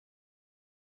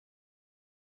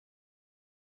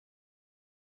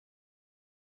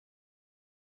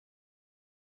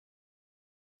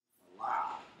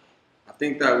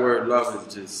think that word love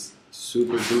is just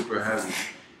super duper heavy.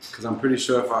 Because I'm pretty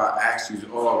sure if I asked you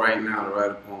all right now to write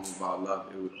a poem about love,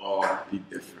 it would all be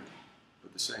different,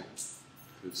 but the same.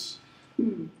 Because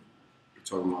we're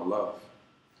talking about love.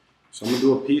 So I'm going to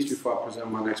do a piece before I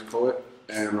present my next poet,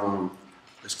 and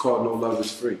it's called No Love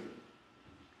is Free.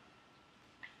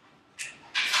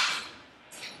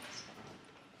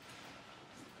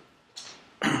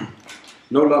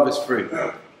 No love is free.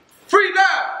 Free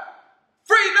love!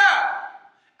 Free love!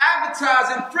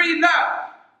 Advertising free love!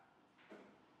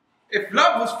 If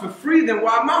love was for free, then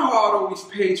why my heart always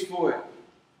pays for it?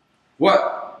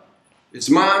 What? Is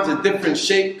mine's a different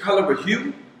shape, color, or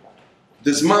hue?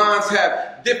 Does mine's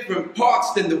have different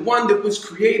parts than the one that was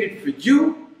created for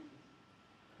you?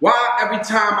 Why every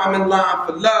time I'm in line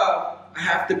for love, I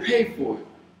have to pay for it?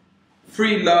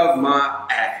 Free love my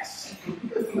ass.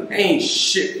 Ain't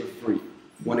shit for free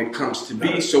when it comes to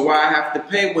me, so why I have to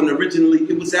pay when originally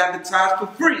it was advertised for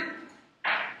free?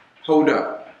 Hold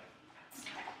up.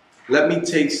 Let me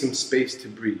take some space to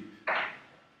breathe.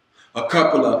 A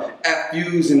couple of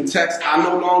FUs and texts I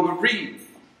no longer read.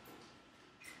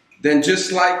 Then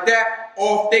just like that,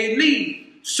 off they leave.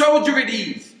 Soldier at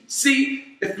ease.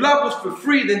 See, if love was for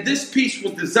free, then this piece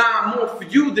was designed more for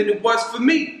you than it was for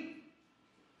me.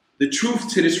 The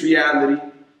truth to this reality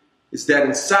is that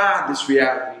inside this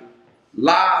reality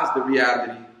lies the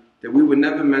reality that we were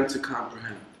never meant to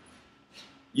comprehend.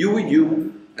 You are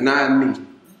you, and I am me.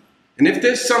 And if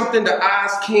there's something the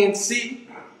eyes can't see,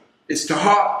 it's the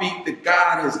heartbeat that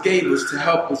God has gave us to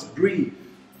help us breathe.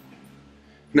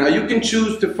 Now you can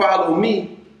choose to follow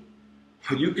me,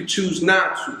 or you can choose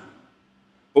not to.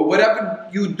 But whatever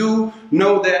you do,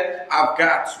 know that I've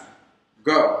got to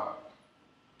go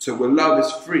to where love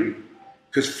is free.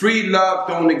 Because free love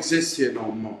don't exist here no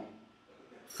more.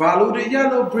 Follow the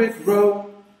yellow brick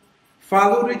road.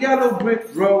 Follow the yellow brick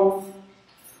road.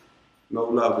 No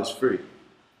love is free.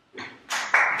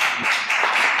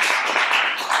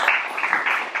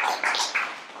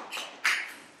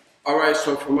 All right,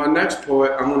 so for my next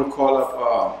poet, I'm going to call up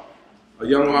a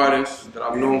young artist that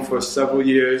I've known for several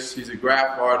years. He's a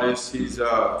graph artist. He's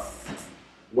a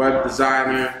web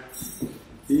designer.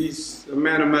 He's a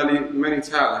man of many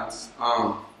talents.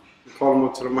 We call him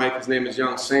up to the mic. His name is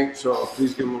Young Saint, so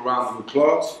please give him a round of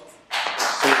applause.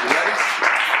 Saint, you ready?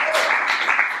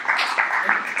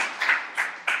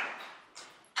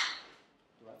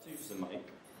 Do I have to use the mic?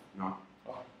 No.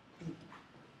 Oh.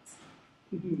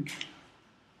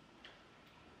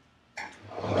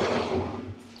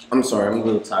 I'm sorry, I'm a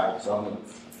little tired, so I'm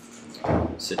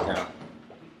gonna sit down.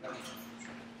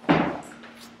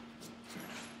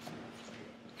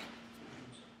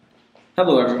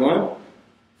 Hello, everyone.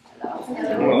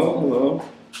 Hello, hello.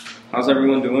 How's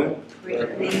everyone doing?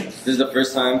 This is the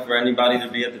first time for anybody to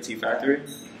be at the Tea Factory?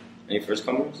 Any first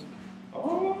comers?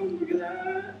 Oh, look at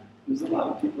that. There's a lot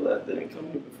of people that didn't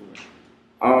come here before.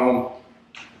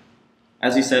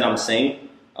 As he said, I'm Saint.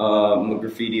 I'm a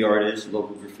graffiti artist,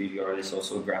 local graffiti artist,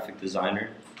 also a graphic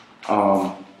designer.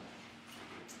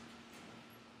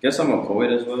 Guess I'm a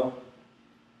poet as well,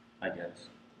 I guess.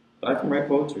 But I can write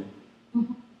poetry.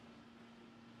 Mm-hmm.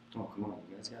 Oh, come on,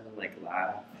 you guys gotta like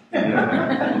laugh. You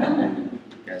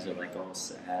guys are like all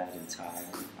sad and tired.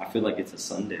 I feel like it's a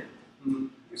Sunday. You're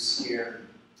scared.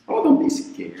 Oh, don't be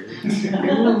scared.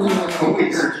 Don't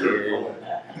be scared.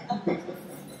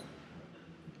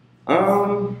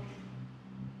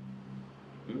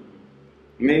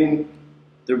 I mean,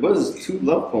 there was 2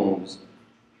 love poems.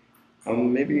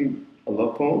 Maybe a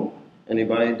love poem?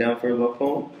 Anybody down for a love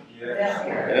poem?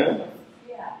 Yeah?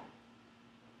 Yeah.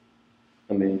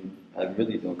 I mean, I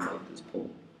really don't like this poem.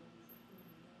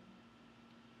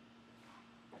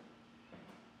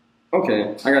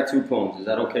 Okay, I got 2 poems. Is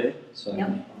that okay? So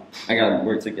Yep. I got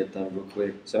work to get done real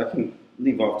quick, so I can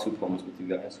leave off 2 poems with you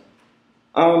guys.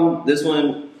 This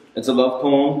one, it's a love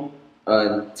poem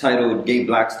titled Gay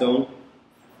Blackstone.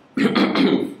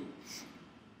 I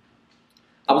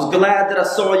was glad that I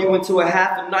saw you into a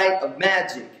half a night of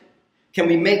magic. Can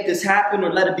we make this happen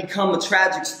or let it become a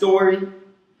tragic story?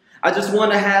 I just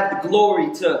want to have the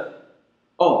glory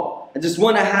I just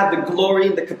want to have the glory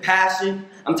and the compassion.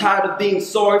 I'm tired of being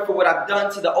sorry for what I've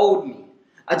done to the old me.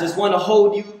 I just want to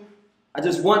hold you. I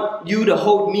just want you to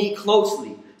hold me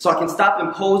closely so I can stop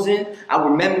imposing our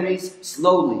memories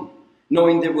slowly.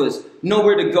 Knowing there was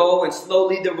nowhere to go and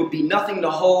slowly there would be nothing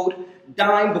to hold.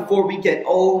 Dying before we get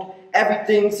old,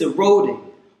 everything's eroding.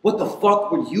 What the fuck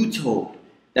were you told?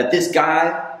 That this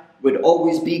guy would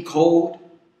always be cold?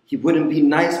 He wouldn't be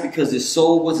nice because his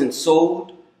soul wasn't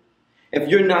sold? If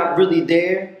you're not really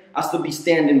there, I'll still be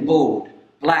standing bold,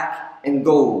 black and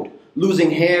gold,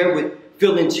 losing hair with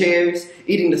filling chairs,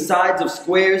 eating the sides of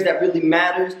squares that really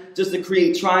matters, just to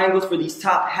create triangles for these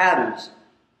top hatters.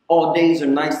 All days are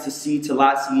nice to see till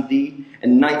I see thee,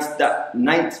 and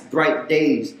nights bright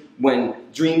days when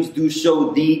dreams do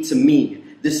show thee to me.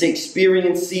 This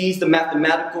experience sees the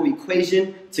mathematical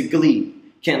equation to glee.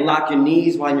 Can't lock your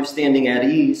knees while you're standing at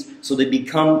ease, so they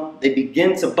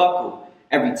begin to buckle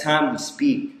every time we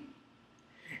speak.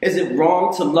 Is it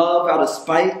wrong to love out of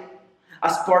spite?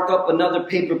 I spark up another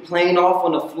paper plane off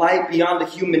on a flight beyond the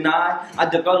human eye. I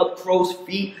develop crow's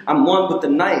feet, I'm one with the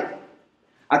night.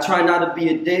 I try not to be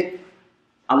a dick,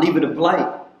 I leave it a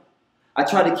blight. I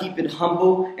try to keep it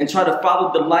humble and try to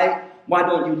follow the light. Why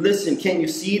don't you listen? Can't you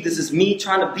see this is me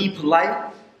trying to be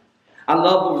polite? I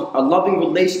love a loving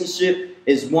relationship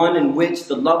is one in which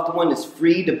the loved one is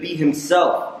free to be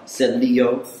himself, said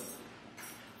Leo.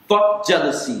 Fuck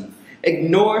jealousy.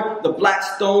 Ignore the black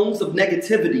stones of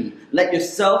negativity. Let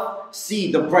yourself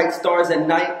see the bright stars at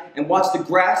night and watch the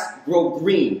grass grow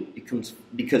green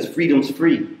because freedom's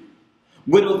free.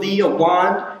 Whittle thee a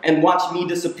wand and watch me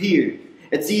disappear.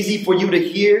 It's easy for you to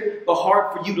hear, but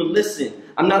hard for you to listen.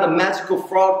 I'm not a magical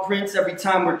frog prince every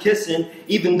time we're kissing.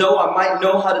 Even though I might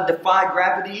know how to defy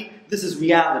gravity, this is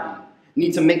reality.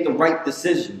 Need to make the right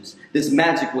decisions. This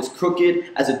magic was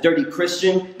crooked as a dirty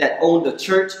Christian that owned a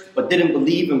church but didn't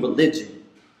believe in religion.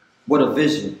 What a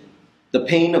vision. The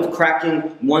pain of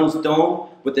cracking one's dome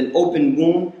with an open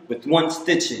wound with one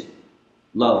stitching.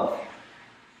 Love.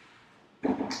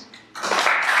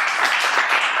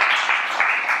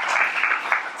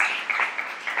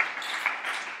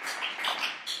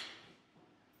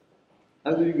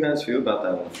 How do you guys feel about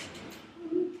that one?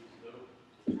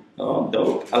 Oh,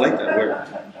 dope. I like that word.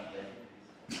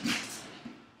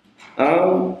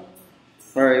 All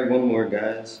right, one more,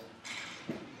 guys.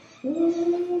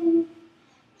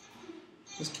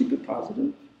 Let's keep it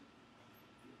positive.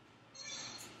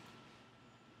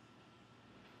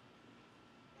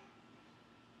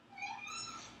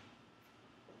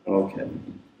 Okay.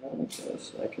 I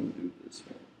guess I can do this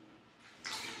one.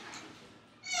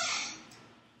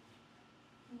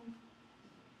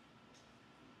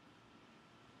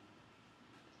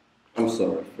 I'm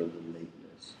sorry for the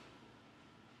lateness.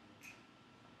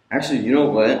 Actually, you know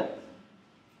what?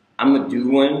 I'm going to do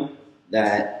one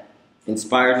that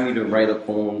inspired me to write a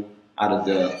poem out of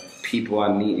the people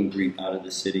I meet and greet out of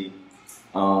the city.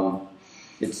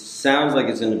 It sounds like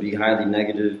it's going to be highly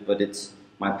negative, but it's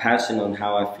my passion on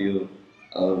how I feel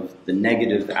of the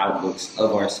negative outlooks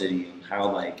of our city and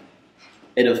how, like,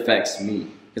 it affects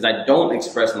me. Because I don't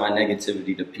express my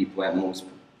negativity to people at most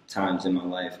times in my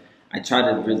life. I try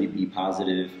to really be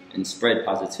positive and spread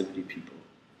positivity to people.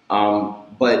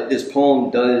 But this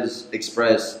poem does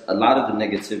express a lot of the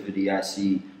negativity I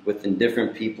see within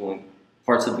different people and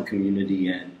parts of the community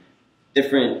and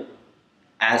different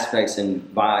aspects and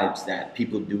vibes that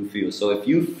people do feel. So if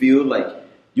you feel like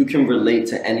you can relate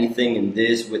to anything in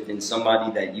this within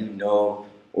somebody that you know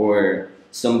or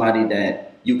somebody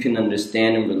that you can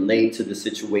understand and relate to the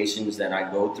situations that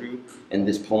I go through in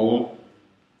this poem,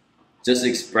 just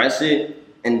express it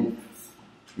and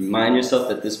remind yourself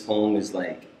that this poem is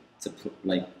like to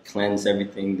cleanse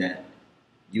everything that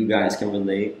you guys can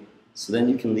relate. So then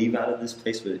you can leave out of this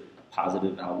place with a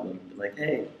positive outlook. Like,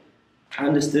 hey, I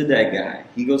understood that guy.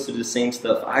 He goes through the same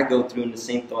stuff I go through and the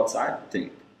same thoughts I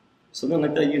think. So then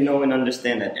like that, you know and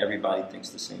understand that everybody thinks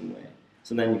the same way.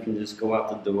 So then you can just go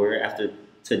out the door after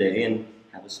today and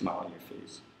have a smile on your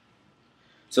face.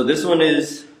 So this one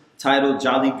is titled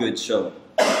Jolly Good Show.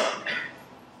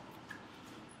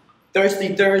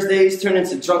 Thirsty Thursdays turn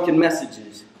into drunken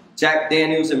messages. Jack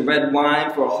Daniels and red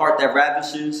wine for a heart that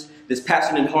ravishes. This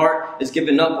passionate heart is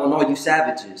giving up on all you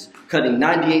savages, cutting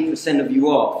 98% of you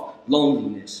off.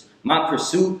 Loneliness, my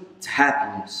pursuit to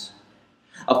happiness.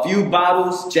 A few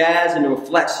bottles, jazz, and a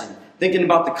reflection. Thinking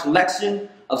about the collection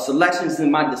of selections in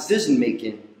my decision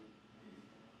making.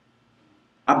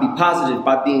 I'll be positive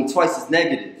by being twice as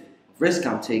negative. Risk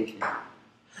I'm taking.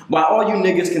 While all you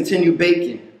niggas continue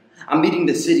baking, I'm eating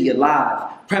the city alive.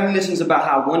 Premonitions about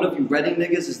how one of you Reading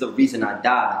niggas is the reason I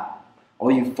died.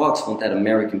 All you fucks want that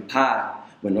American pie.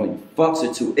 When all you fucks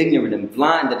are too ignorant and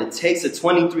blind that it takes a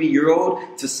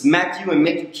 23-year-old to smack you and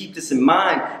make you keep this in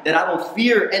mind. That I don't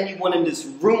fear anyone in this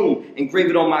room. Engrave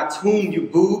it on my tomb, you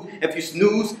boob. If you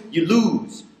snooze, you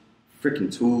lose.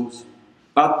 Freaking tools.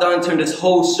 About done turn this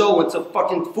whole show into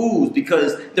fucking fools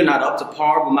because they're not up to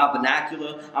par with my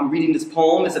vernacular. I'm reading this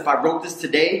poem as if I wrote this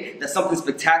today. That's something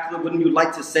spectacular, wouldn't you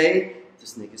like to say?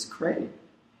 This nigga's cray.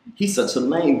 He's such a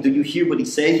lame. Do you hear what he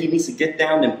say? He needs to get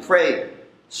down and pray.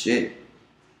 Shit.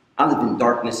 I live in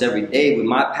darkness every day. With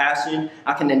my passion,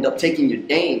 I can end up taking your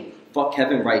dame. fuck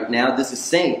heaven right now. This is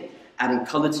sane. Adding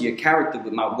color to your character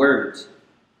with my words.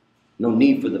 No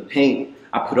need for the pain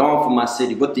I put on for my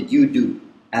city. What did you do?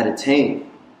 Attain.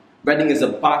 Reading is a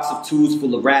box of tools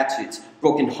full of ratchets.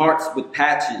 Broken hearts with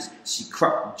patches. She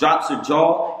drops her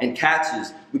jaw and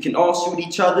catches. We can all shoot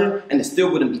each other and it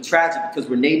still wouldn't be tragic because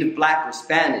we're native, black, or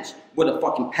Spanish. What a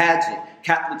fucking pageant.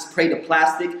 Catholics pray to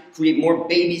plastic, create more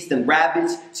babies than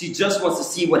rabbits. She just wants to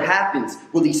see what happens.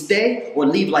 Will he stay or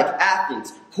leave like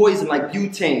Athens? Poison like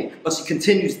butane, but she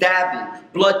continues dabbing.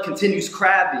 Blood continues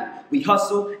crabbing. We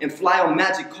hustle and fly on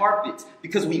magic carpets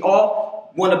because we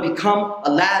all want to become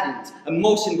Aladdins.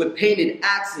 Emotion with painted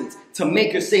accents to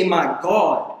make her say, my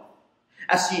God.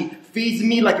 As she feeds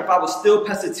me like if I was still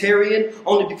pescatarian,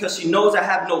 only because she knows I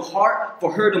have no heart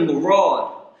for her to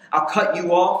maraud. I'll cut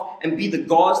you off and be the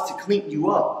gauze to clean you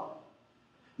up.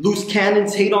 Loose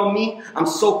cannons hate on me, I'm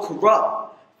so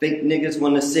corrupt. Fake niggas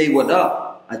want to say what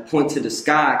up. I point to the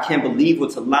sky, I can't believe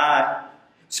what's a lie.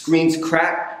 Screens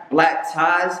crack, black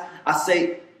ties.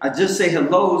 I just say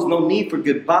hellos, no need for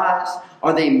goodbyes.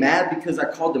 Are they mad because I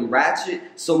called them ratchet?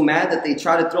 So mad that they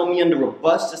try to throw me under a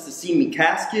bus just to see me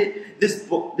casket? This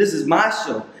is my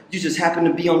show. You just happen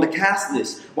to be on the cast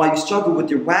list. While you struggle with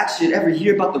your whack shit, ever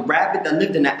hear about the rabbit that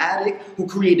lived in the attic who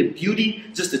created beauty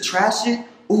just to trash it?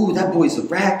 Ooh, that boy's a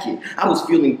racket. I was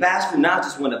feeling bashful, now I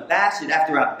just want to bash it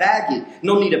after I bag it.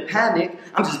 No need to panic,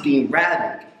 I'm just being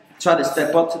radic. Try to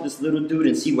step up to this little dude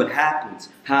and see what happens.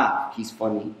 Ha, he's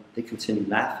funny. They continue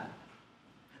laughing.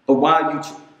 But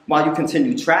while you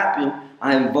continue trapping,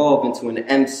 I evolve into an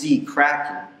MC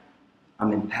cracking.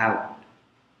 I'm empowered.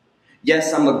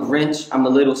 Yes, I'm a Grinch, I'm a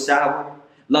little sour.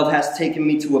 Love has taken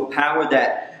me to a power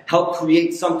that helped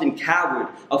create something coward.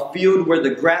 A field where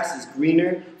the grass is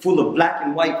greener, full of black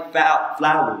and white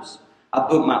flowers. I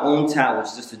built my own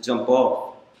towers just to jump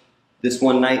off. This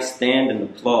one night stand and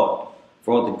applaud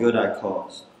for all the good I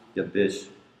caused. Your bitch.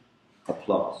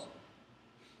 Applause.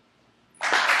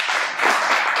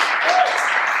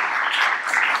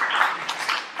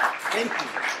 Thank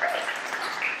you.